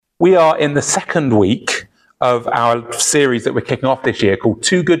We are in the second week of our series that we're kicking off this year called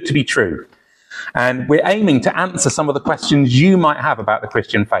Too Good to Be True. And we're aiming to answer some of the questions you might have about the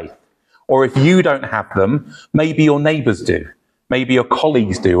Christian faith. Or if you don't have them, maybe your neighbours do. Maybe your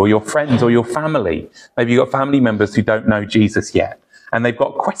colleagues do, or your friends, or your family. Maybe you've got family members who don't know Jesus yet. And they've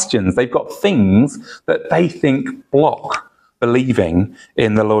got questions, they've got things that they think block believing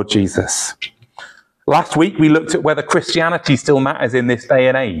in the Lord Jesus. Last week, we looked at whether Christianity still matters in this day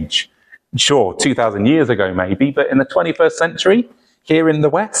and age. Sure, 2,000 years ago maybe, but in the 21st century, here in the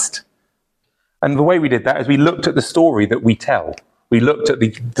West. And the way we did that is we looked at the story that we tell. We looked at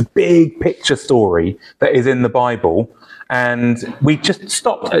the big picture story that is in the Bible, and we just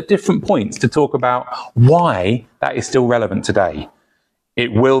stopped at different points to talk about why that is still relevant today.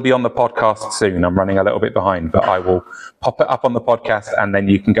 It will be on the podcast soon. I'm running a little bit behind, but I will pop it up on the podcast and then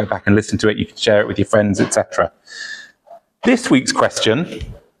you can go back and listen to it. You can share it with your friends, etc. This week's question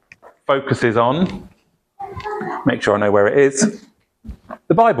focuses on, make sure I know where it is,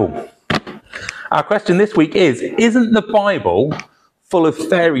 the Bible. Our question this week is, isn't the Bible full of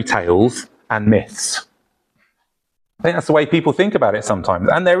fairy tales and myths? I think that's the way people think about it sometimes.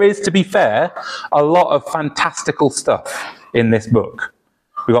 And there is, to be fair, a lot of fantastical stuff in this book.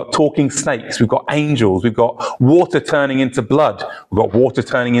 We've got talking snakes, we've got angels, we've got water turning into blood, we've got water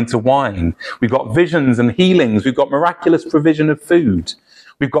turning into wine, we've got visions and healings, we've got miraculous provision of food,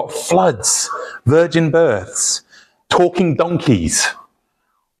 we've got floods, virgin births, talking donkeys,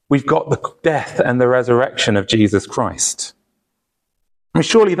 we've got the death and the resurrection of Jesus Christ. I mean,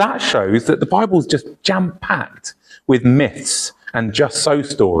 surely that shows that the Bible's just jam-packed with myths and just so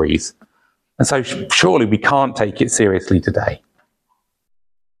stories. And so surely we can't take it seriously today.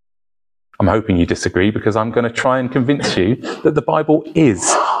 I'm hoping you disagree, because I'm going to try and convince you that the Bible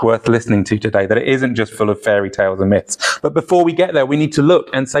is worth listening to today, that it isn't just full of fairy tales and myths. But before we get there, we need to look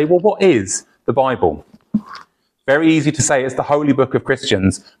and say, well, what is the Bible? Very easy to say it's the holy book of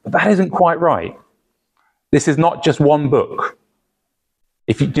Christians, but that isn't quite right. This is not just one book.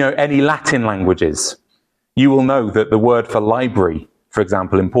 If you know any Latin languages, you will know that the word for library, for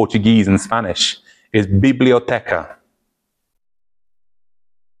example, in Portuguese and Spanish, is biblioteca.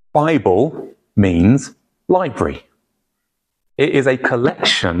 Bible means library. It is a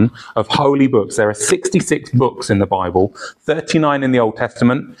collection of holy books. There are 66 books in the Bible, 39 in the Old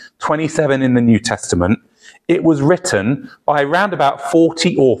Testament, 27 in the New Testament. It was written by around about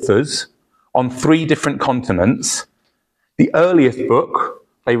 40 authors on 3 different continents. The earliest book,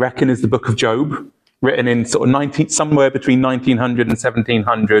 they reckon, is the book of Job, written in sort of somewhere between 1900 and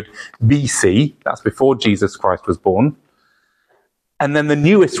 1700 BC. That's before Jesus Christ was born. And then the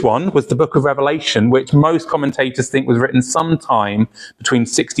newest one was the book of Revelation, which most commentators think was written sometime between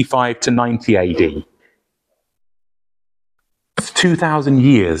 65 to 90 AD. It's 2,000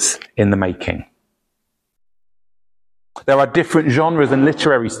 years in the making. There are different genres and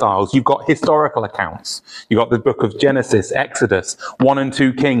literary styles. You've got historical accounts. You've got the book of Genesis, Exodus, 1 and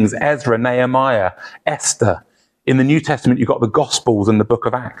 2 Kings, Ezra, Nehemiah, Esther. In the New Testament, you've got the Gospels and the book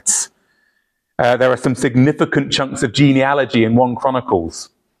of Acts. There are some significant chunks of genealogy in 1 Chronicles.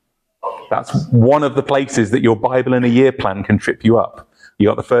 That's one of the places that your Bible in a year plan can trip you up. You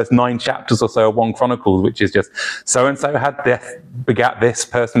got the first 9 chapters or so of 1 Chronicles, which is just so-and-so had this, begat this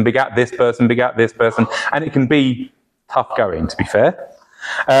person, begat this person, begat this person. And it can be tough going, to be fair.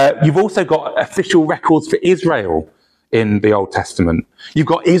 You've also got official records for Israel in the Old Testament. You've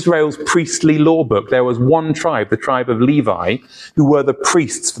got Israel's priestly law book. There was one tribe, the tribe of Levi, who were the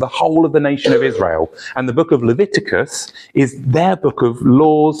priests for the whole of the nation of Israel. And the book of Leviticus is their book of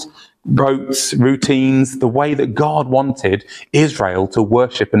laws, rotes, routines, the way that God wanted Israel to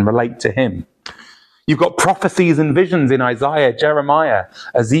worship and relate to him. You've got prophecies and visions in Isaiah, Jeremiah,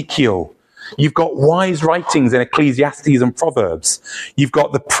 Ezekiel. You've got wise writings in Ecclesiastes and Proverbs. You've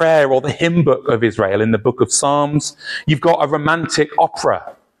got the prayer or the hymn book of Israel in the book of Psalms. You've got a romantic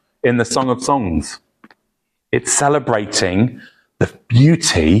opera in the Song of Songs. It's celebrating the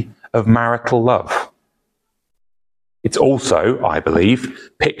beauty of marital love. It's also, I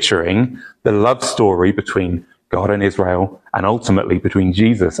believe, picturing the love story between God and Israel, and ultimately between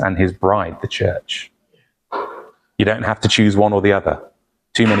Jesus and his bride, the church. You don't have to choose one or the other.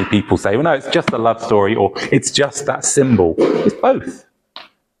 Too many people say, well, no, it's just a love story, or it's just that symbol. It's both.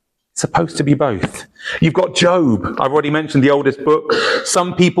 It's supposed to be both. You've got Job. I've already mentioned the oldest book.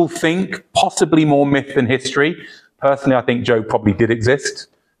 Some people think possibly more myth than history. Personally, I think Job probably did exist,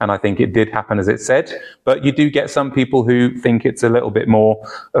 and I think it did happen as it said. But you do get some people who think it's a little bit more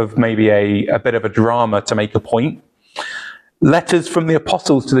of maybe a bit of a drama to make a point. Letters from the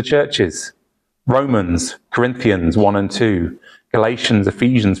apostles to the churches. Romans, Corinthians 1 and 2. Galatians,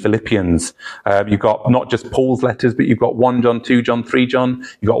 Ephesians, Philippians. You've got not just Paul's letters, but you've got 1 John, 2 John, 3 John.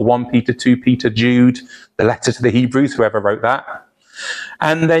 You've got 1 Peter, 2 Peter, Jude, the letter to the Hebrews, whoever wrote that.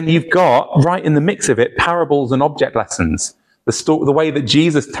 And then you've got, right in the mix of it, parables and object lessons. The way that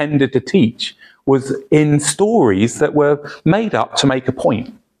Jesus tended to teach was in stories that were made up to make a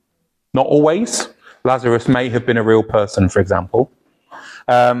point. Not always. Lazarus may have been a real person, for example.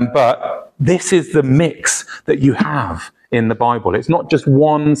 But this is the mix that you have in the Bible. It's not just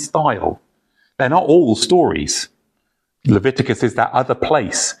one style. They're not all stories. Leviticus is that other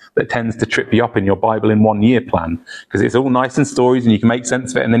place that tends to trip you up in your Bible in 1 year plan, because it's all nice in stories and you can make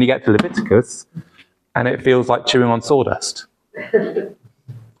sense of it, and then you get to Leviticus and it feels like chewing on sawdust.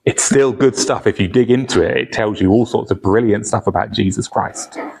 It's still good stuff. If you dig into it, it tells you all sorts of brilliant stuff about Jesus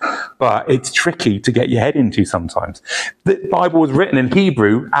Christ. But it's tricky to get your head into sometimes. The Bible was written in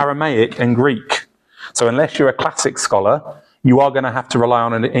Hebrew, Aramaic, and Greek. So unless you're a classic scholar, you are going to have to rely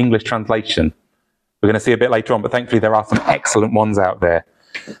on an English translation. We're going to see a bit later on, but thankfully there are some excellent ones out there.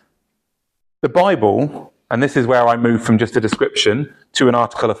 The Bible, and this is where I move from just a description to an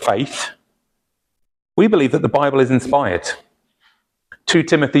article of faith, we believe that the Bible is inspired. 2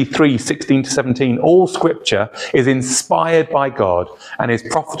 Timothy 3, 16 to 17, all scripture is inspired by God and is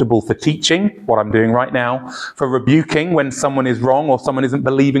profitable for teaching, what I'm doing right now, for rebuking when someone is wrong or someone isn't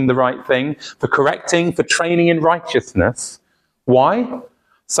believing the right thing, for correcting, for training in righteousness. Why?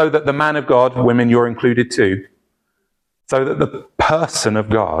 So that the man of God, women, you're included too, so that the person of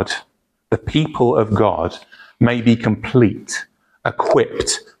God, the people of God, may be complete,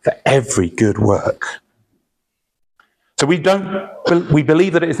 equipped for every good work. So we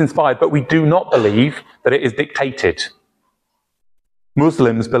believe that it is inspired, but we do not believe that it is dictated.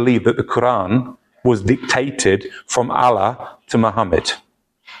 Muslims believe that the Quran was dictated from Allah to Muhammad.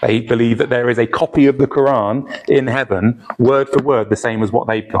 They believe that there is a copy of the Quran in heaven, word for word, the same as what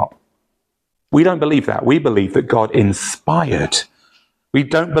they've got. We don't believe that. We believe that God inspired. We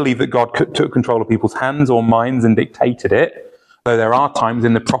don't believe that God took control of people's hands or minds and dictated it, though there are times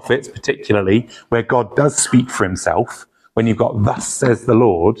in the prophets particularly where God does speak for himself. When you've got "thus says the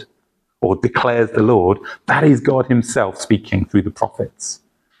Lord," or "declares the Lord," that is God himself speaking through the prophets.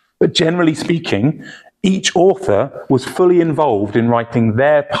 But generally speaking, each author was fully involved in writing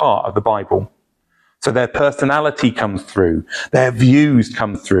their part of the Bible. So their personality comes through, their views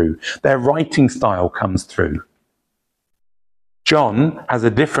come through, their writing style comes through. John has a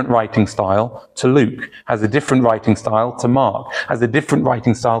different writing style to Luke, has a different writing style to Mark, has a different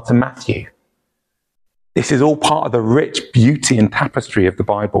writing style to Matthew. This is all part of the rich beauty and tapestry of the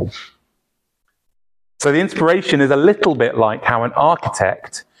Bible. So the inspiration is a little bit like how an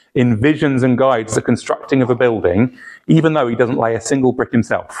architect envisions and guides the constructing of a building, even though he doesn't lay a single brick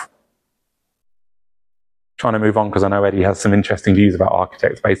himself. Trying to move on because I know Eddie has some interesting views about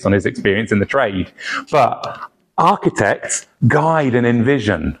architects based on his experience in the trade. But architects guide and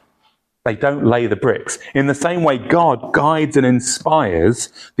envision. They don't lay the bricks. In the same way, God guides and inspires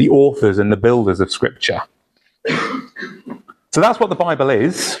the authors and the builders of Scripture. So that's what the Bible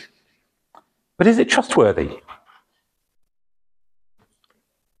is. But is it trustworthy?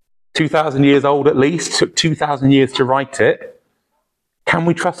 2,000 years old at least, took 2,000 years to write it. Can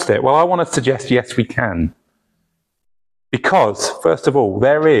we trust it? Well, I want to suggest yes, we can. Because, first of all,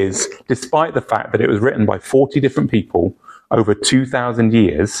 there is, despite the fact that it was written by 40 different people over 2,000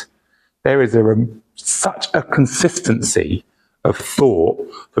 years, there is such a consistency of thought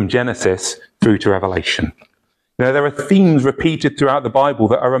from Genesis through to Revelation. Now, there are themes repeated throughout the Bible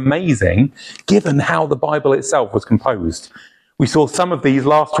that are amazing, given how the Bible itself was composed. We saw some of these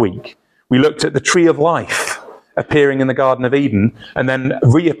last week. We looked at the tree of life appearing in the Garden of Eden and then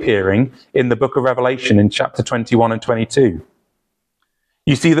reappearing in the book of Revelation in chapter 21 and 22.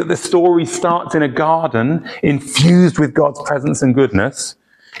 You see that the story starts in a garden infused with God's presence and goodness.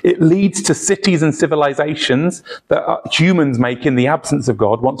 It leads to cities and civilizations that humans make in the absence of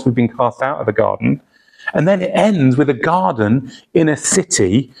God once we've been cast out of the garden. And then it ends with a garden in a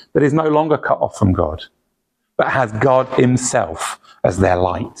city that is no longer cut off from God, but has God himself as their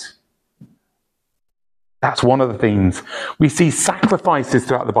light. That's one of the themes. We see sacrifices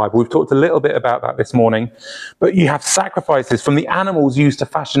throughout the Bible. We've talked a little bit about that this morning. But you have sacrifices from the animals used to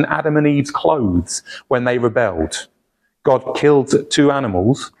fashion Adam and Eve's clothes when they rebelled. God killed two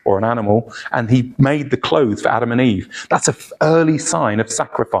animals, or an animal, and he made the clothes for Adam and Eve. That's an early sign of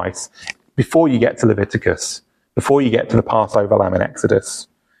sacrifice before you get to Leviticus, before you get to the Passover lamb in Exodus.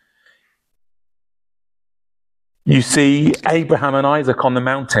 You see Abraham and Isaac on the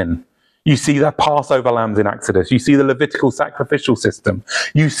mountain. You see their Passover lambs in Exodus. You see the Levitical sacrificial system.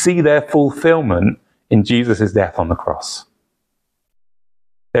 You see their fulfillment in Jesus' death on the cross.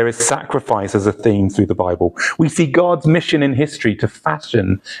 There is sacrifice as a theme through the Bible. We see God's mission in history to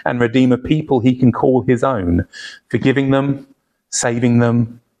fashion and redeem a people he can call his own, forgiving them, saving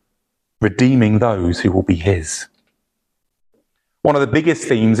them, redeeming those who will be his. One of the biggest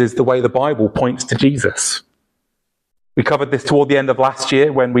themes is the way the Bible points to Jesus. We covered this toward the end of last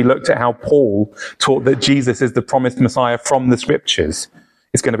year when we looked at how Paul taught that Jesus is the promised Messiah from the Scriptures.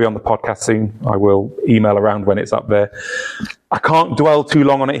 It's going to be on the podcast soon. I will email around when it's up there. I can't dwell too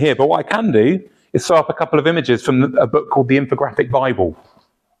long on it here, but what I can do is throw up a couple of images from a book called The Infographic Bible.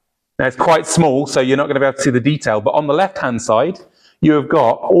 Now, it's quite small, so you're not going to be able to see the detail, but on the left-hand side, you have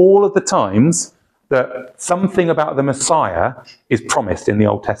got all of the times that something about the Messiah is promised in the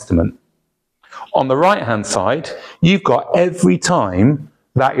Old Testament. On the right-hand side, you've got every time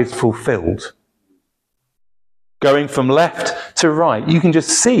that is fulfilled. Going from left to right, you can just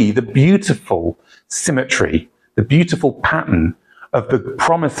see the beautiful symmetry, the beautiful pattern of the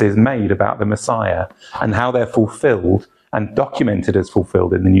promises made about the Messiah and how they're fulfilled and documented as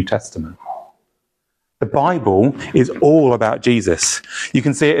fulfilled in the New Testament. The Bible is all about Jesus. You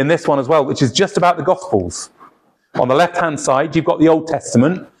can see it in this one as well, which is just about the Gospels. On the left-hand side, you've got the Old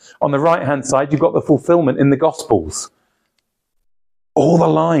Testament. On the right-hand side, you've got the fulfillment in the Gospels. All the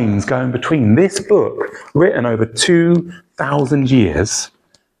lines going between. This book, written over 2,000 years,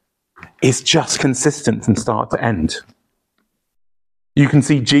 is just consistent from start to end. You can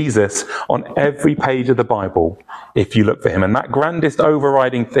see Jesus on every page of the Bible if you look for him. And that grandest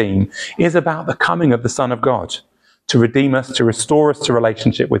overriding theme is about the coming of the Son of God, to redeem us, to restore us to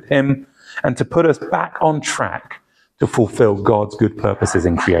relationship with him, and to put us back on track to fulfill God's good purposes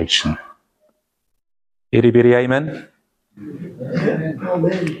in creation. Itty bitty amen?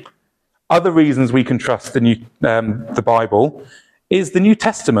 Amen. Other reasons we can trust the Bible is the New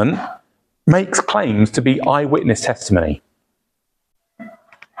Testament makes claims to be eyewitness testimony.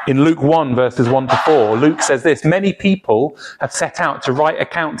 In Luke 1, verses 1 to 4, Luke says this: many people have set out to write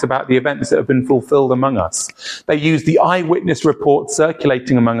accounts about the events that have been fulfilled among us. They use the eyewitness reports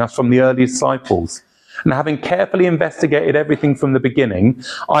circulating among us from the early disciples. And having carefully investigated everything from the beginning,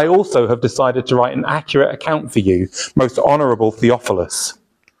 I also have decided to write an accurate account for you, most honourable Theophilus,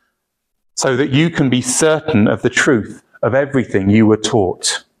 so that you can be certain of the truth of everything you were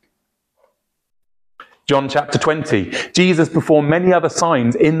taught. John chapter 20, Jesus performed many other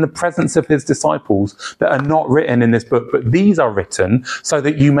signs in the presence of his disciples that are not written in this book, but these are written so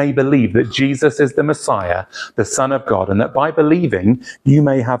that you may believe that Jesus is the Messiah, the Son of God, and that by believing you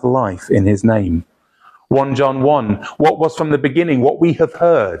may have life in his name. 1 John 1, what was from the beginning, what we have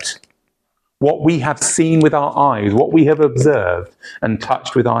heard, what we have seen with our eyes, what we have observed and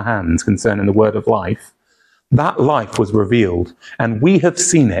touched with our hands concerning the word of life. That life was revealed, and we have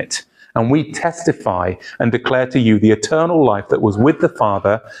seen it, and we testify and declare to you the eternal life that was with the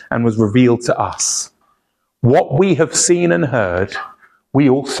Father and was revealed to us. What we have seen and heard, we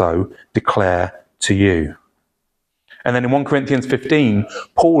also declare to you. And then in 1 Corinthians 15,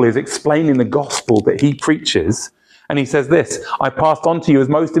 Paul is explaining the gospel that he preaches. And he says this: I passed on to you as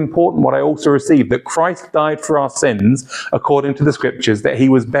most important what I also received, that Christ died for our sins according to the Scriptures, that he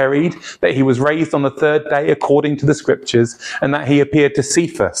was buried, that he was raised on the third day according to the Scriptures, and that he appeared to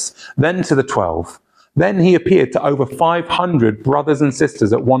Cephas, then to the 12. Then he appeared to over 500 brothers and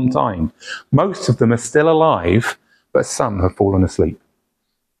sisters at one time. Most of them are still alive, but some have fallen asleep.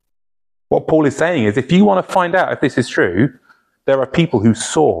 What Paul is saying is, if you want to find out if this is true, there are people who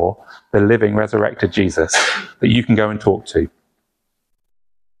saw the living, resurrected Jesus that you can go and talk to.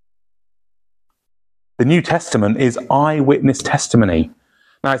 The New Testament is eyewitness testimony.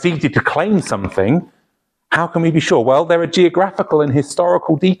 Now, it's easy to claim something. How can we be sure? Well, there are geographical and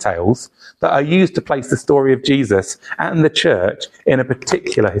historical details that are used to place the story of Jesus and the church in a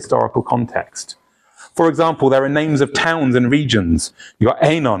particular historical context. For example, there are names of towns and regions. You've got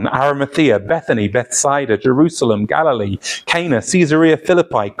Aenon, Arimathea, Bethany, Bethsaida, Jerusalem, Galilee, Cana, Caesarea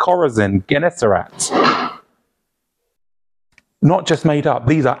Philippi, Chorazin, Gennesaret. Not just made up,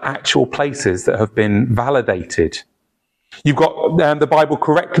 these are actual places that have been validated. You've got the Bible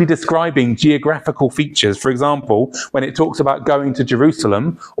correctly describing geographical features. For example, when it talks about going to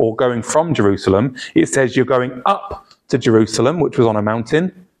Jerusalem or going from Jerusalem, it says you're going up to Jerusalem, which was on a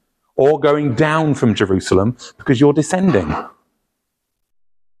mountain, or going down from Jerusalem because you're descending.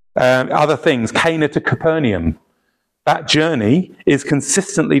 Other things, Cana to Capernaum. That journey is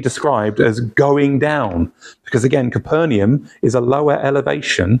consistently described as going down because, again, Capernaum is a lower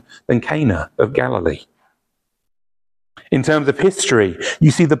elevation than Cana of Galilee. In terms of history, you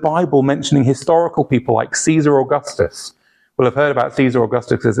see the Bible mentioning historical people like Caesar Augustus. We'll have heard about Caesar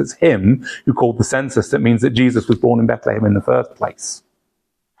Augustus because it's him who called the census that means that Jesus was born in Bethlehem in the first place.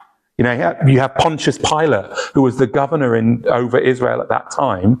 You know, you have Pontius Pilate, who was the governor over Israel at that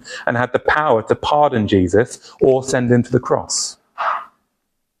time and had the power to pardon Jesus or send him to the cross.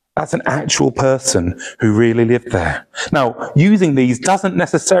 That's an actual person who really lived there. Now, using these doesn't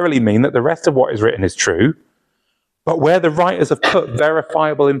necessarily mean that the rest of what is written is true, but where the writers have put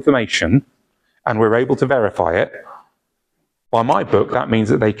verifiable information, and we're able to verify it, by my book, that means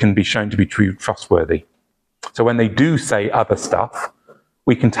that they can be shown to be trustworthy. So when they do say other stuff,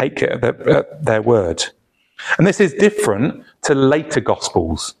 we can take it at their word. And this is different to later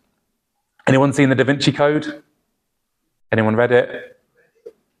Gospels. Anyone seen the Da Vinci Code? Anyone read it?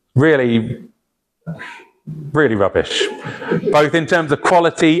 Really, really rubbish. Both in terms of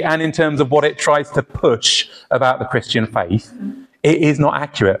quality and in terms of what it tries to push about the Christian faith. It is not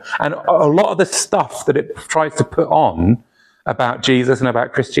accurate. And a lot of the stuff that it tries to put on about Jesus and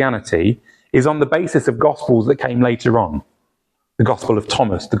about Christianity is on the basis of Gospels that came later on. The Gospel of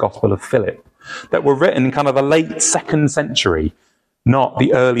Thomas, the Gospel of Philip, that were written in kind of the late 2nd century, not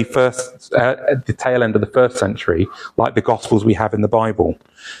the early the tail end of the 1st century, like the Gospels we have in the Bible.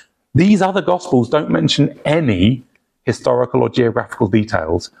 These other Gospels don't mention any historical or geographical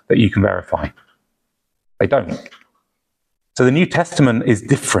details that you can verify. They don't. So the New Testament is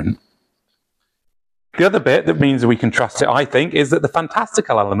different. The other bit that means that we can trust it, I think, is that the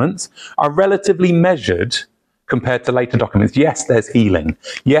fantastical elements are relatively measured compared to later documents. Yes, there's healing.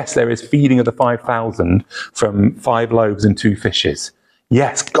 Yes, there is feeding of the 5,000 from 5 loaves and 2 fishes.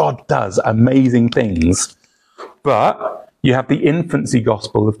 Yes, God does amazing things. But you have the infancy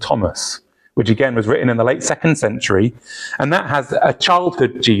gospel of Thomas, which again was written in the late 2nd century. And that has a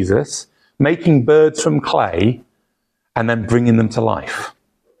childhood Jesus making birds from clay and then bringing them to life.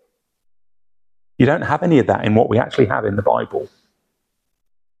 You don't have any of that in what we actually have in the Bible.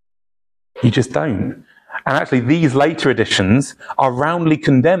 You just don't. And actually, these later editions are roundly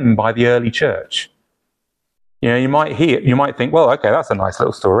condemned by the early church. You know, you might think, well, okay, that's a nice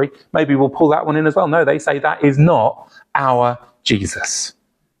little story. Maybe we'll pull that one in as well. No, they say that is not our Jesus.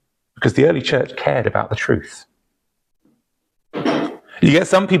 Because the early church cared about the truth. You get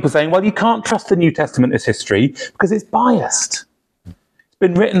some people saying, well, you can't trust the New Testament as history because it's biased. It's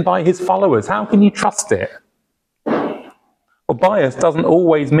been written by his followers. How can you trust it? Well, bias doesn't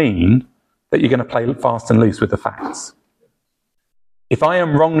always mean that you're going to play fast and loose with the facts. If I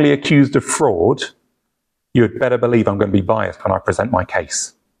am wrongly accused of fraud, you had better believe I'm going to be biased when I present my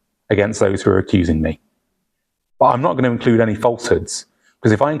case against those who are accusing me. But I'm not going to include any falsehoods,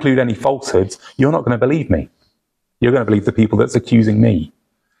 because if I include any falsehoods, you're not going to believe me. You're going to believe the people that's accusing me.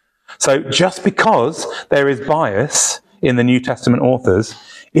 So just because there is bias in the New Testament authors,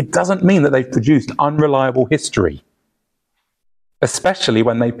 it doesn't mean that they've produced unreliable history, especially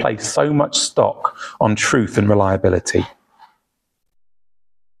when they place so much stock on truth and reliability.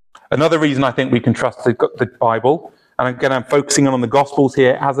 Another reason I think we can trust the Bible, and again I'm focusing on the Gospels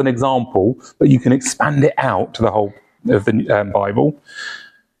here as an example, but you can expand it out to the whole of the Bible,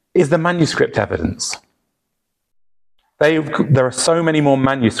 is the manuscript evidence. There are so many more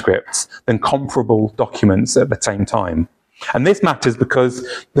manuscripts than comparable documents at the same time. And this matters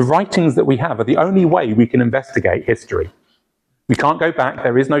because the writings that we have are the only way we can investigate history. We can't go back.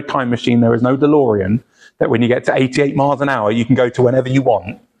 There is no time machine. There is no DeLorean that when you get to 88 miles an hour, you can go to whenever you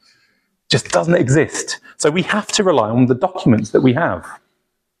want. Just doesn't exist. So we have to rely on the documents that we have.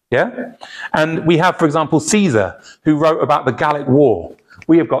 Yeah? And we have, for example, Caesar, who wrote about the Gallic War.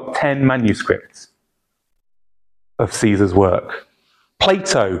 We have got 10 manuscripts of Caesar's work.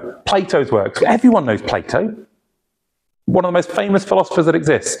 Plato's works. Everyone knows Plato. One of the most famous philosophers that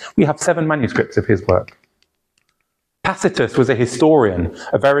exists. We have 7 manuscripts of his work. Tacitus was a historian,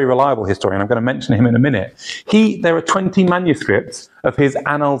 a very reliable historian. I'm going to mention him in a minute. There are 20 manuscripts of his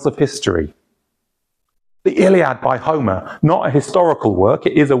Annals of History. The Iliad by Homer, not a historical work,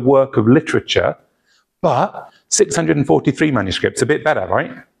 it is a work of literature, but 643 manuscripts, a bit better,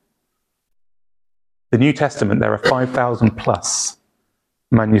 right? The New Testament, there are 5,000 plus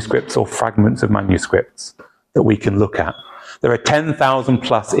manuscripts or fragments of manuscripts that we can look at. There are 10,000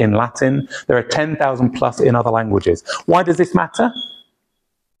 plus in Latin. There are 10,000 plus in other languages. Why does this matter?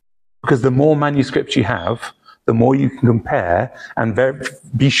 Because the more manuscripts you have, the more you can compare and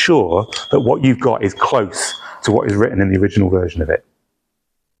be sure that what you've got is close to what is written in the original version of it.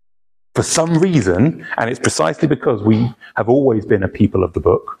 For some reason, and it's precisely because we have always been a people of the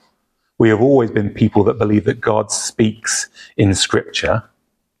book, we have always been people that believe that God speaks in Scripture,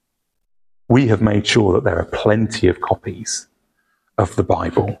 we have made sure that there are plenty of copies of the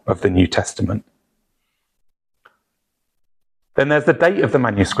Bible, of the New Testament. Then there's the date of the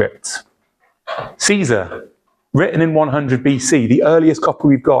manuscripts. Caesar, written in 100 BC. The earliest copy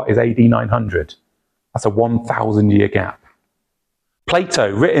we've got is AD 900. That's a 1,000-year gap.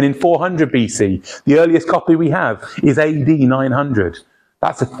 Plato, written in 400 BC. The earliest copy we have is AD 900.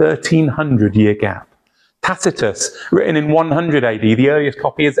 That's a 1,300-year gap. Tacitus, written in 100 AD. The earliest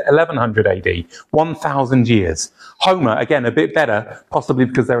copy is 1100 AD. 1,000 years. Homer, again, a bit better, possibly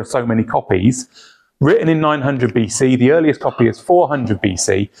because there are so many copies. Written in 900 BC. The earliest copy is 400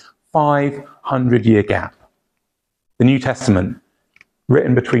 BC. 500-year gap. The New Testament,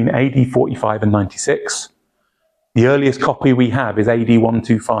 written between AD 45 and 96. The earliest copy we have is AD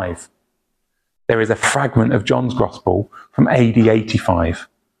 125. There is a fragment of John's Gospel from AD 85.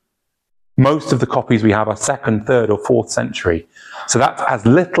 Most of the copies we have are 2nd, 3rd or 4th century. So that's as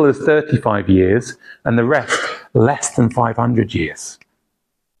little as 35 years, and the rest less than 500 years.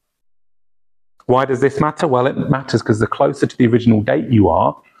 Why does this matter? Well, it matters because the closer to the original date you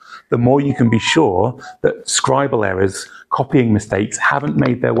are, the more you can be sure that scribal errors, copying mistakes haven't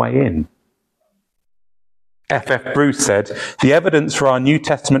made their way in. F.F. Bruce said, "The evidence for our New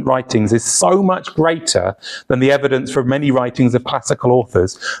Testament writings is so much greater than the evidence for many writings of classical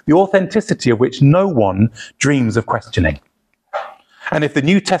authors, the authenticity of which no one dreams of questioning. And if the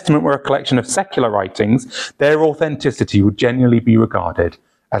New Testament were a collection of secular writings, their authenticity would genuinely be regarded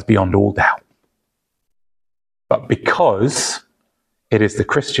as beyond all doubt. But because it is the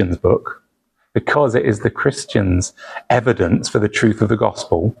Christian's book, because it is the Christian's evidence for the truth of the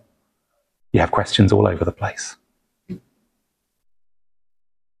gospel, you have questions all over the place."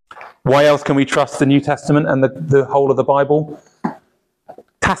 Why else can we trust the New Testament and the whole of the Bible?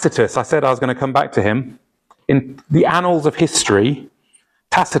 Tacitus, I said I was going to come back to him. In the annals of history,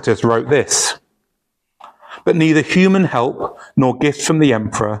 Tacitus wrote this: "But neither human help, nor gifts from the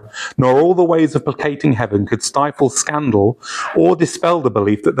emperor, nor all the ways of placating heaven could stifle scandal or dispel the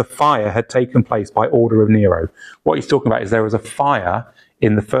belief that the fire had taken place by order of Nero." What he's talking about is there was a fire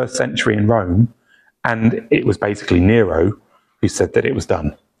in the 1st century in Rome, and it was basically Nero who said that it was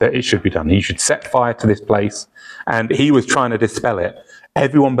done, that it should be done. He should set fire to this place, and he was trying to dispel it.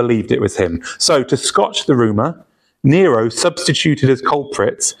 Everyone believed it was him. So to scotch the rumour, Nero substituted as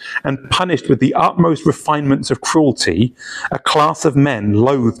culprits and punished with the utmost refinements of cruelty a class of men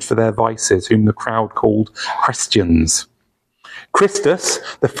loathed for their vices, whom the crowd called Christians. Christus,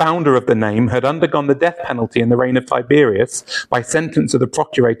 the founder of the name, had undergone the death penalty in the reign of Tiberius by sentence of the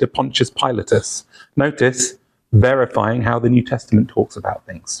procurator Pontius Pilatus. Notice, verifying how the New Testament talks about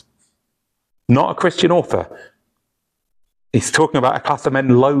things. Not a Christian author. He's talking about a class of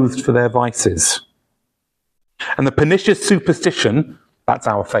men loathed for their vices. And the pernicious superstition, that's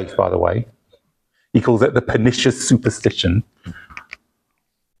our faith, by the way. He calls it the pernicious superstition.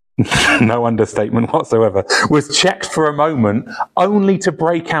 No understatement whatsoever. Was checked for a moment, only to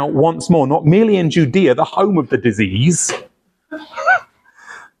break out once more, not merely in Judea, the home of the disease,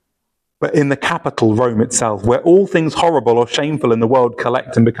 but in the capital, Rome itself, where all things horrible or shameful in the world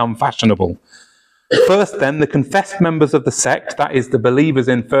collect and become fashionable. First then, the confessed members of the sect, that is, the believers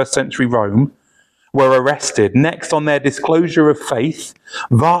in 1st century Rome, were arrested. Next, on their disclosure of faith,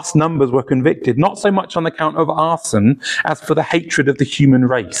 vast numbers were convicted, not so much on account of arson as for the hatred of the human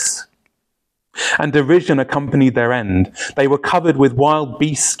race. And derision accompanied their end. They were covered with wild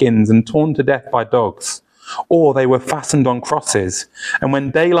beast skins and torn to death by dogs, or they were fastened on crosses, and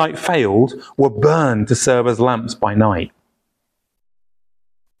when daylight failed, were burned to serve as lamps by night.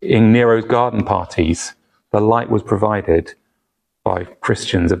 In Nero's garden parties, the light was provided by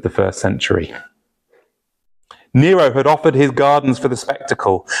Christians of the 1st century. Nero had offered his gardens for the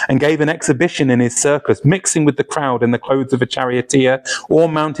spectacle and gave an exhibition in his circus, mixing with the crowd in the clothes of a charioteer or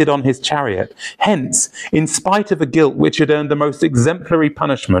mounted on his chariot. Hence, in spite of a guilt which had earned the most exemplary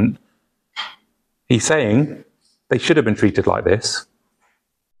punishment, he's saying they should have been treated like this,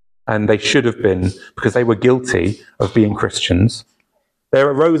 and they should have been, because they were guilty of being Christians. There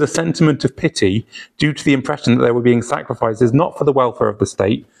arose a sentiment of pity due to the impression that they were being sacrifices not for the welfare of the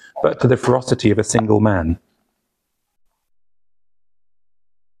state, but to the ferocity of a single man.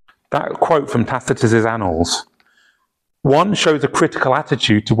 That quote from Tacitus's Annals, one, shows a critical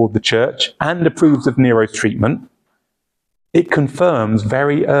attitude toward the church and approves of Nero's treatment. It confirms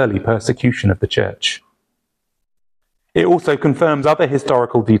very early persecution of the church. It also confirms other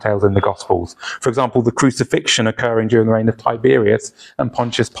historical details in the Gospels. For example, the crucifixion occurring during the reign of Tiberius and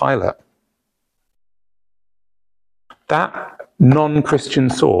Pontius Pilate. That non-Christian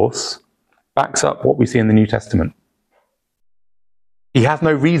source backs up what we see in the New Testament. He has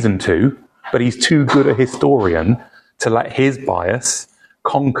no reason to, but he's too good a historian to let his bias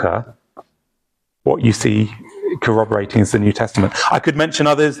conquer what you see corroborating as the New Testament. I could mention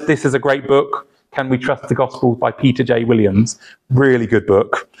others. This is a great book, Can We Trust the Gospels by Peter J. Williams. Really good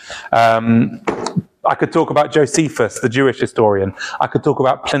book. I could talk about Josephus, the Jewish historian. I could talk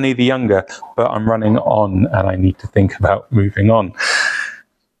about Pliny the Younger, but I'm running on and I need to think about moving on.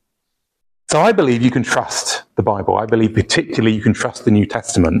 So I believe you can trust the Bible. I believe particularly you can trust the New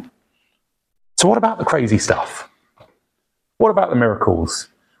Testament. So what about the crazy stuff? What about the miracles?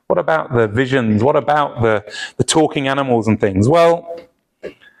 What about the visions? What about the talking animals and things? Well,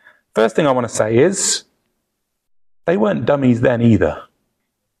 first thing I want to say is they weren't dummies then either.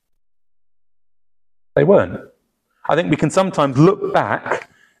 They weren't. I think we can sometimes look back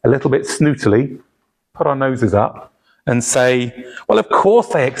a little bit snootily, put our noses up, and say, well, of course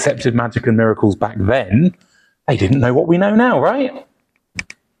they accepted magic and miracles back then. They didn't know what we know now, right?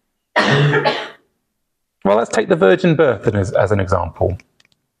 Well, let's take the virgin birth as an example.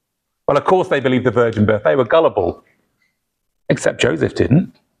 Well, of course they believed the virgin birth. They were gullible. Except Joseph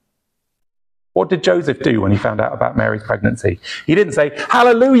didn't. What did Joseph do when he found out about Mary's pregnancy? He didn't say,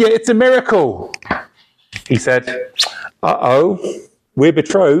 hallelujah, it's a miracle. He said, uh-oh, we're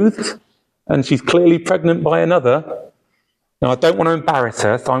betrothed, and she's clearly pregnant by another. Now, I don't want to embarrass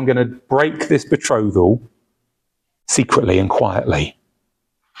her, so I'm going to break this betrothal secretly and quietly.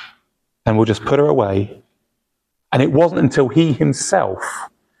 And we'll just put her away. And it wasn't until he himself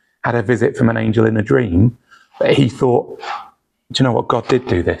had a visit from an angel in a dream that he thought, do you know what, God did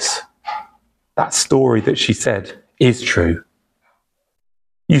do this. That story that she said is true.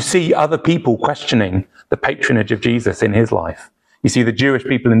 You see other people questioning the patronage of Jesus in his life. You see the Jewish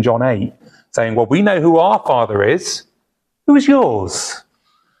people in John 8 saying, well, we know who our father is. Who is yours?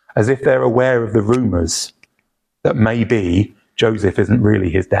 As if they're aware of the rumours that maybe Joseph isn't really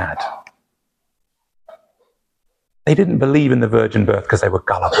his dad. They didn't believe in the virgin birth because they were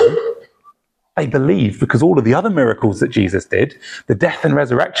gullible. They believed because all of the other miracles that Jesus did, the death and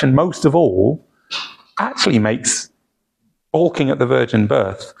resurrection most of all, actually makes balking at the virgin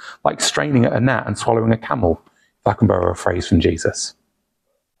birth like straining at a gnat and swallowing a camel, if I can borrow a phrase from Jesus.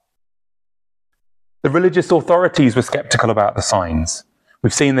 The religious authorities were skeptical about the signs.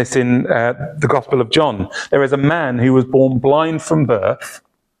 We've seen this in the Gospel of John. There is a man who was born blind from birth,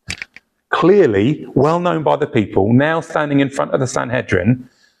 clearly well known by the people, now standing in front of the Sanhedrin,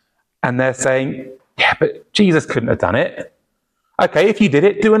 and they're saying, yeah, but Jesus couldn't have done it. Okay, if you did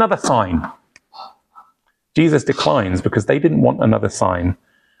it, do another sign. Jesus declines because they didn't want another sign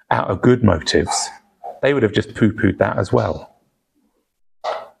out of good motives. They would have just poo-pooed that as well.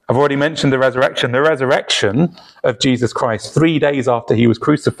 I've already mentioned the resurrection. The resurrection of Jesus Christ 3 days after he was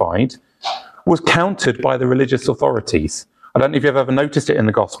crucified was countered by the religious authorities. I don't know if you've ever noticed it in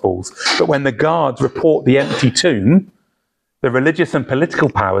the Gospels, but when the guards report the empty tomb, the religious and political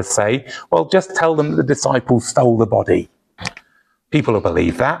powers say, well, just tell them that the disciples stole the body. People will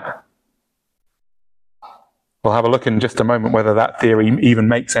believe that. We'll have a look in just a moment whether that theory even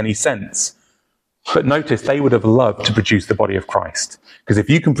makes any sense. But notice they would have loved to produce the body of Christ. Because if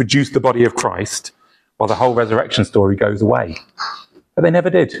you can produce the body of Christ, well, the whole resurrection story goes away. But they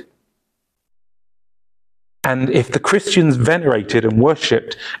never did. And if the Christians venerated and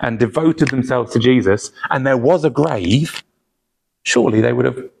worshipped and devoted themselves to Jesus, and there was a grave, surely they would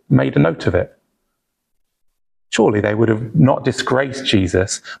have made a note of it. Surely they would have not disgraced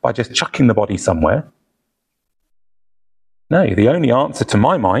Jesus by just chucking the body somewhere. No, the only answer to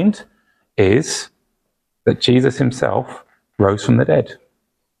my mind is that Jesus himself rose from the dead.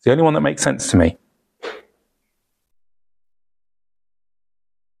 It's the only one that makes sense to me.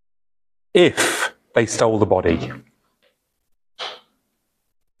 If they stole the body,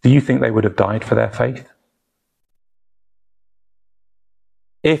 do you think they would have died for their faith?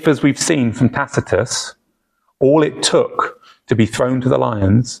 If, as we've seen from Tacitus, all it took to be thrown to the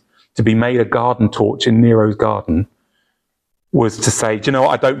lions, to be made a garden torch in Nero's garden, was to say, do you know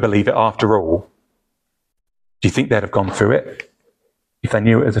what, I don't believe it after all. Do you think they'd have gone through it if they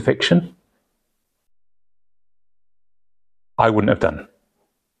knew it was a fiction? I wouldn't have done.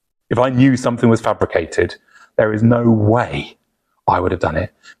 If I knew something was fabricated, there is no way I would have done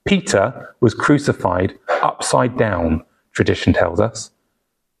it. Peter was crucified upside down, tradition tells us,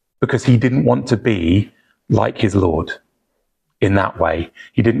 because he didn't want to be like his Lord in that way.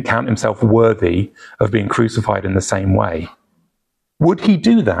 He didn't count himself worthy of being crucified in the same way. Would he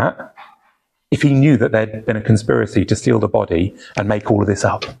do that if he knew that there'd been a conspiracy to steal the body and make all of this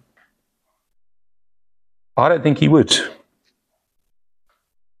up? I don't think he would.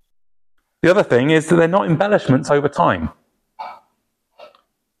 The other thing is that they're not embellishments over time.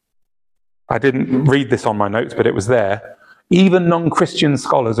 I didn't read this on my notes, but it was there. Even non-Christian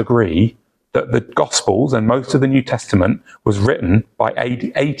scholars agree that the Gospels and most of the New Testament was written by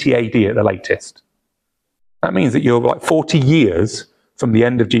 80 AD at the latest. That means that you're like 40 years from the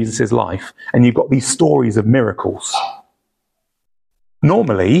end of Jesus' life, and you've got these stories of miracles.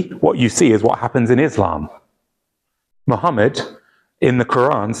 Normally, what you see is what happens in Islam. Muhammad, in the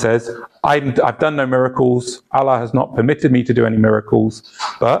Quran, says, I've done no miracles, Allah has not permitted me to do any miracles,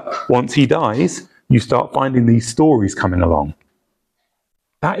 but once he dies, you start finding these stories coming along.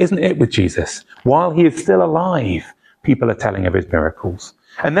 That isn't it with Jesus. While he is still alive, people are telling of his miracles.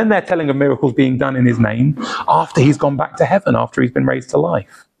 And then they're telling of miracles being done in his name after he's gone back to heaven, after he's been raised to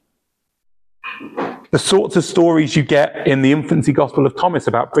life. The sorts of stories you get in the infancy Gospel of Thomas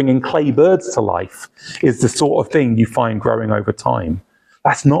about bringing clay birds to life is the sort of thing you find growing over time.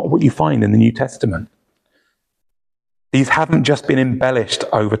 That's not what you find in the New Testament. These haven't just been embellished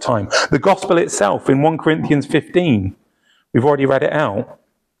over time. The Gospel itself in 1 Corinthians 15, we've already read it out.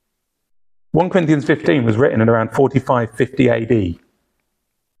 1 Corinthians 15 was written in around 45, 50 AD.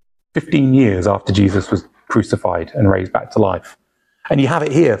 15 years after Jesus was crucified and raised back to life. And you have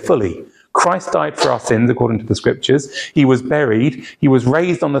it here fully. Christ died for our sins according to the scriptures. He was buried. He was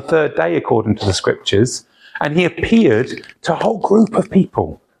raised on the third day according to the scriptures. And he appeared to a whole group of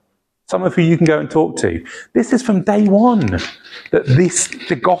people. Some of who you can go and talk to. This is from day one that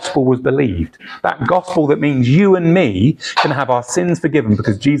the gospel was believed. That gospel that means you and me can have our sins forgiven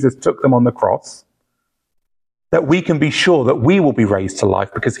because Jesus took them on the cross. That we can be sure that we will be raised to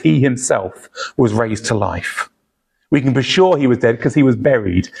life because he himself was raised to life. We can be sure he was dead because he was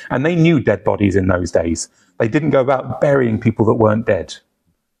buried. And they knew dead bodies in those days. They didn't go about burying people that weren't dead.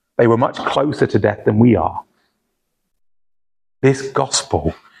 They were much closer to death than we are. This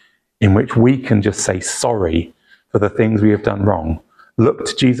gospel in which we can just say sorry for the things we have done wrong, look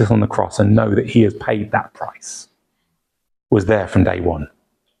to Jesus on the cross and know that he has paid that price, was there from day one.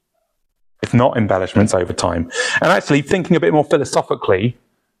 It's not embellishments over time. And actually, thinking a bit more philosophically,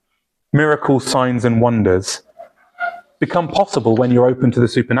 miracles, signs and wonders become possible when you're open to the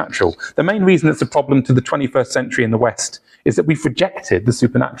supernatural. The main reason it's a problem to the 21st century in the West is that we've rejected the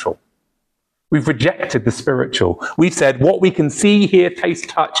supernatural. We've rejected the spiritual. We've said what we can see, hear, taste,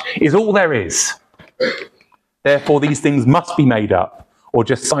 touch is all there is. Therefore, these things must be made up or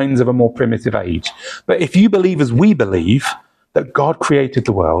just signs of a more primitive age. But if you believe as we believe that God created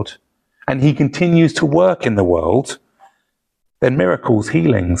the world and he continues to work in the world, then miracles,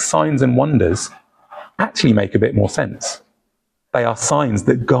 healings, signs and wonders actually make a bit more sense. They are signs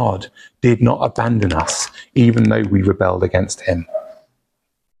that God did not abandon us, even though we rebelled against him.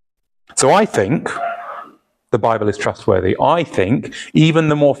 So I think the Bible is trustworthy. I think even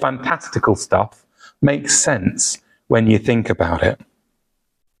the more fantastical stuff makes sense when you think about it.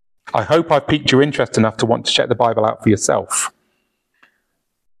 I hope I've piqued your interest enough to want to check the Bible out for yourself.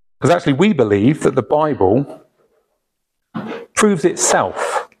 Because actually we believe that the Bible proves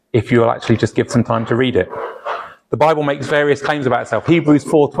itself if you'll actually just give some time to read it. The Bible makes various claims about itself. Hebrews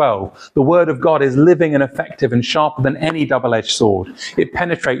 4:12, the word of God is living and effective and sharper than any double-edged sword. It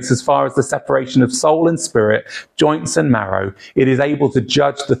penetrates as far as the separation of soul and spirit, joints and marrow. It is able to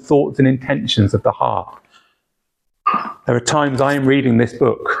judge the thoughts and intentions of the heart. There are times I am reading this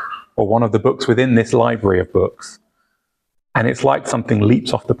book, or one of the books within this library of books, and it's like something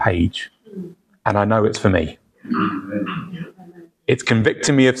leaps off the page, and I know it's for me. It's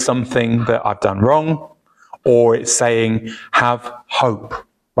convicting me of something that I've done wrong, or it's saying, have hope,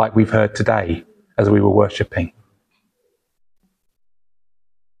 like we've heard today as we were worshipping.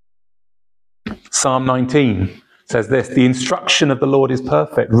 Psalm 19 says this, the instruction of the Lord is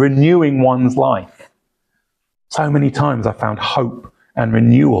perfect, renewing one's life. So many times I found hope and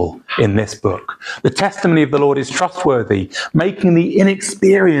renewal in this book. The testimony of the Lord is trustworthy, making the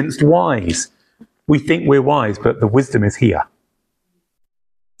inexperienced wise. We think we're wise, but the wisdom is here.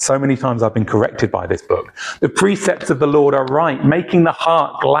 So many times I've been corrected by this book. The precepts of the Lord are right, making the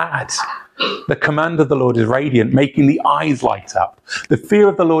heart glad. The command of the Lord is radiant, making the eyes light up. The fear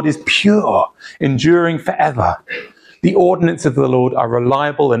of the Lord is pure, enduring forever. The ordinances of the Lord are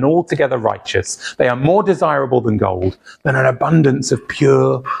reliable and altogether righteous. They are more desirable than gold, than an abundance of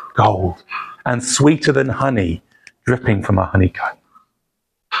pure gold, and sweeter than honey dripping from a honeycomb.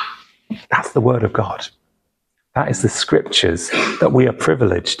 That's the word of God. That is the scriptures that we are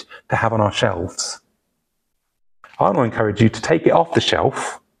privileged to have on our shelves. I want to encourage you to take it off the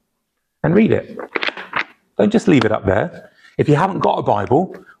shelf and read it. Don't just leave it up there. If you haven't got a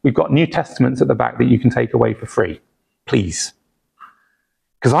Bible, we've got New Testaments at the back that you can take away for free. Please.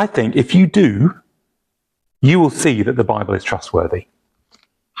 Because I think if you do, you will see that the Bible is trustworthy.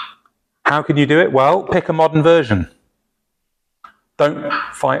 How can you do it? Well, pick a modern version. Don't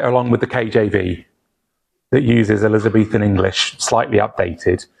fight along with the KJV that uses Elizabethan English, slightly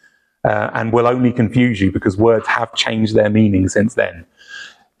updated, and will only confuse you because words have changed their meaning since then.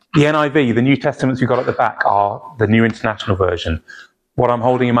 The NIV, the New Testaments you've got at the back, are the New International Version. What I'm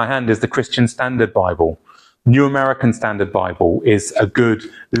holding in my hand is the Christian Standard Bible. New American Standard Bible is a good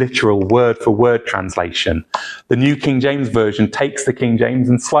literal word-for-word translation. The New King James Version takes the King James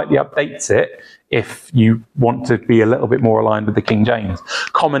and slightly updates it if you want to be a little bit more aligned with the King James.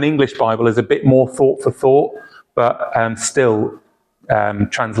 Common English Bible is a bit more thought for thought, but still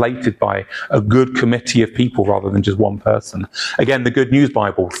translated by a good committee of people rather than just one person. Again, the Good News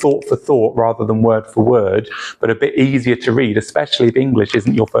Bible, thought for thought rather than word for word, but a bit easier to read, especially if English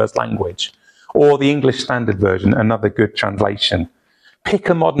isn't your first language. Or the English Standard Version, another good translation. Pick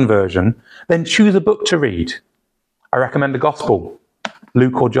a modern version, then choose a book to read. I recommend the Gospel.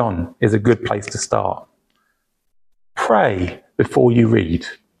 Luke or John is a good place to start. Pray before you read.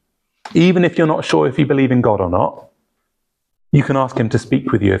 Even if you're not sure if you believe in God or not, you can ask him to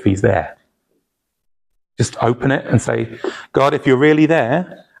speak with you if he's there. Just open it and say, God, if you're really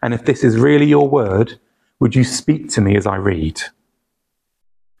there, and if this is really your word, would you speak to me as I read?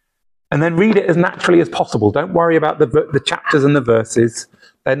 And then read it as naturally as possible. Don't worry about the chapters and the verses.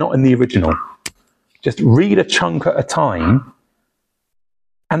 They're not in the original. Just read a chunk at a time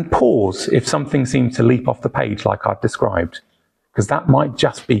and pause if something seems to leap off the page like I've described, because that might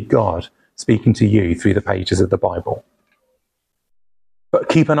just be God speaking to you through the pages of the Bible. But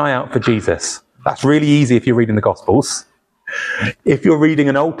keep an eye out for Jesus. That's really easy if you're reading the Gospels. If you're reading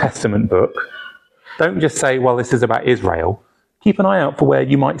an Old Testament book, don't just say, well, this is about Israel. Keep an eye out for where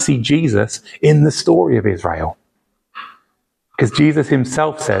you might see Jesus in the story of Israel. Because Jesus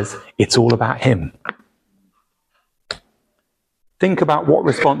himself says it's all about him. Think about what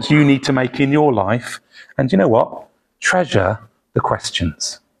response you need to make in your life. And you know what? Treasure the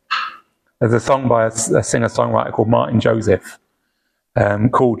questions. There's a song by a singer-songwriter called Martin Joseph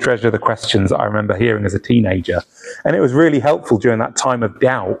called Treasure the Questions that I remember hearing as a teenager. And it was really helpful during that time of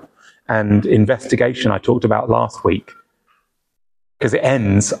doubt and investigation I talked about last week. Because it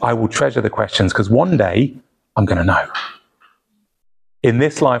ends, I will treasure the questions, because one day I'm going to know. In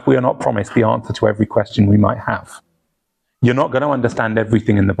this life, we are not promised the answer to every question we might have. You're not going to understand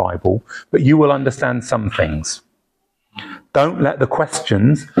everything in the Bible, but you will understand some things. Don't let the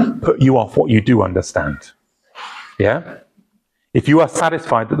questions put you off what you do understand. Yeah? If you are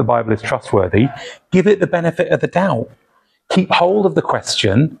satisfied that the Bible is trustworthy, give it the benefit of the doubt. Keep hold of the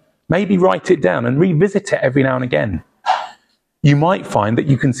question, maybe write it down and revisit it every now and again. You might find that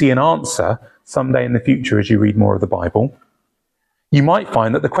you can see an answer someday in the future as you read more of the Bible. You might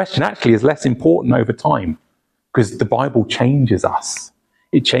find that the question actually is less important over time because the Bible changes us.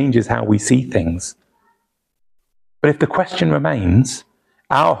 It changes how we see things. But if the question remains,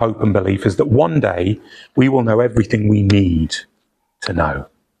 our hope and belief is that one day we will know everything we need to know,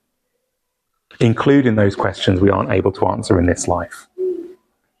 including those questions we aren't able to answer in this life.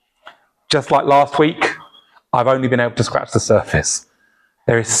 Just like last week, I've only been able to scratch the surface.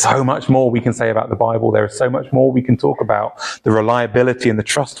 There is so much more we can say about the Bible. There is so much more we can talk about the reliability and the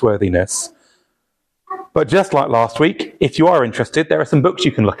trustworthiness. But just like last week, if you are interested, there are some books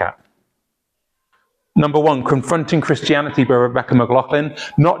you can look at. Number one, Confronting Christianity by Rebecca McLaughlin,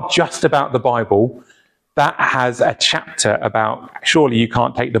 not just about the Bible. That has a chapter about, surely you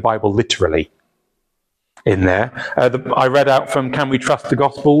can't take the Bible literally in there. I read out from Can We Trust the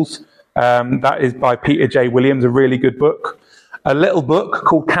Gospels? That is by Peter J. Williams, a really good book. A little book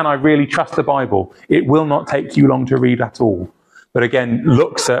called Can I Really Trust the Bible? It will not take you long to read at all. But again,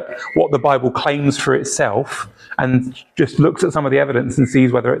 looks at what the Bible claims for itself and just looks at some of the evidence and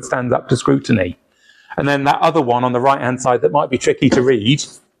sees whether it stands up to scrutiny. And then that other one on the right-hand side that might be tricky to read,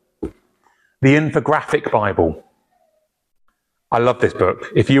 The Infographic Bible. I love this book.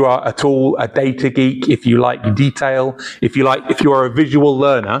 If you are at all a data geek, if you like detail, if you are a visual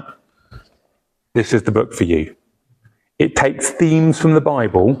learner, this is the book for you. It takes themes from the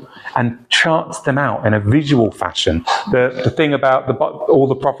Bible and charts them out in a visual fashion. The thing about all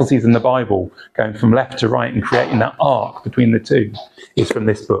the prophecies in the Bible going from left to right and creating that arc between the two is from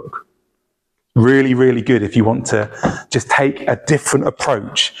this book. Really, really good if you want to just take a different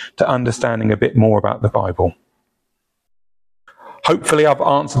approach to understanding a bit more about the Bible. Hopefully I've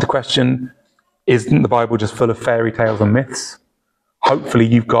answered the question, isn't the Bible just full of fairy tales and myths? Hopefully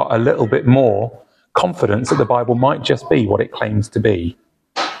you've got a little bit more confidence that the Bible might just be what it claims to be.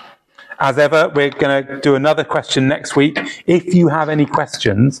 As ever, we're going to do another question next week. If you have any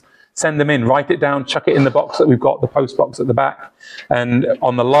questions, send them in, write it down, chuck it in the box that we've got, the post box at the back. And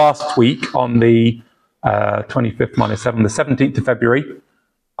on the last week, on the 25th minus 7, the 17th of February,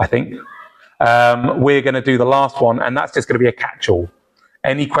 I think. We're going to do the last one, and that's just going to be a catch-all.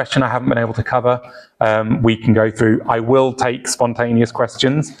 Any question I haven't been able to cover, we can go through. I will take spontaneous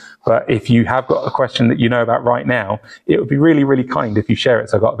questions, but if you have got a question that you know about right now, it would be really, really kind if you share it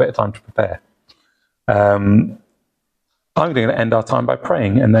so I've got a bit of time to prepare. I'm going to end our time by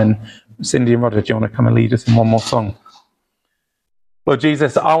praying, and then Cindy and Roger, do you want to come and lead us in one more song? Lord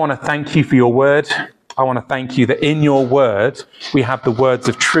Jesus, I want to thank you for your word. I want to thank you that in your word, we have the words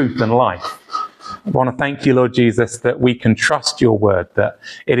of truth and life. I want to thank you, Lord Jesus, that we can trust your word, that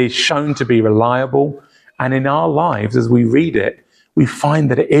it is shown to be reliable. And in our lives, as we read it, we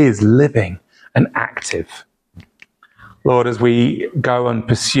find that it is living and active. Lord, as we go and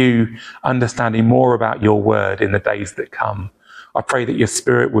pursue understanding more about your word in the days that come, I pray that your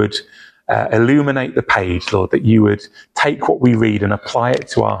Spirit would illuminate the page, Lord, that you would take what we read and apply it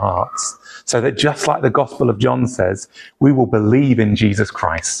to our hearts, so that just like the Gospel of John says, we will believe in Jesus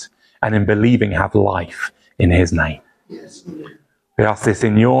Christ, and in believing have life in his name. Yes. We ask this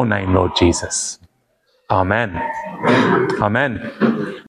in your name, Lord Jesus. Amen. Amen.